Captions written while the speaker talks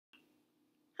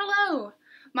Hello,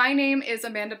 my name is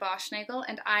Amanda Baschnagel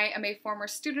and I am a former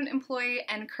student employee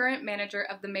and current manager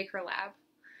of the MakerLab.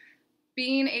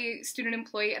 Being a student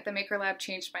employee at the MakerLab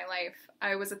changed my life.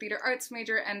 I was a theater arts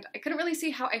major and I couldn't really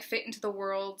see how I fit into the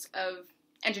world of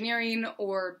engineering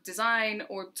or design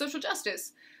or social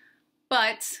justice.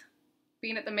 But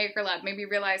being at the MakerLab made me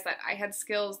realize that I had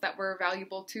skills that were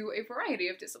valuable to a variety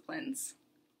of disciplines.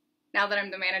 Now that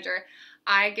I'm the manager,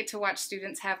 I get to watch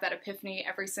students have that epiphany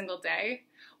every single day,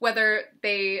 whether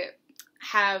they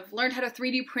have learned how to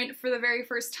 3D print for the very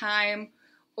first time,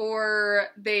 or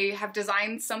they have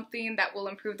designed something that will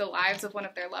improve the lives of one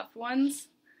of their loved ones.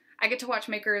 I get to watch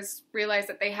makers realize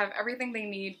that they have everything they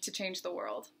need to change the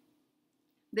world.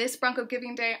 This Bronco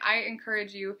Giving Day, I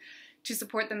encourage you to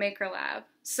support the MakerLab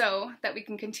so that we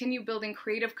can continue building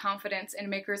creative confidence in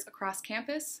makers across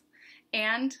campus,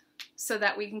 and so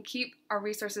that we can keep our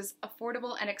resources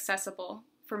affordable and accessible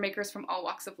for makers from all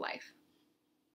walks of life.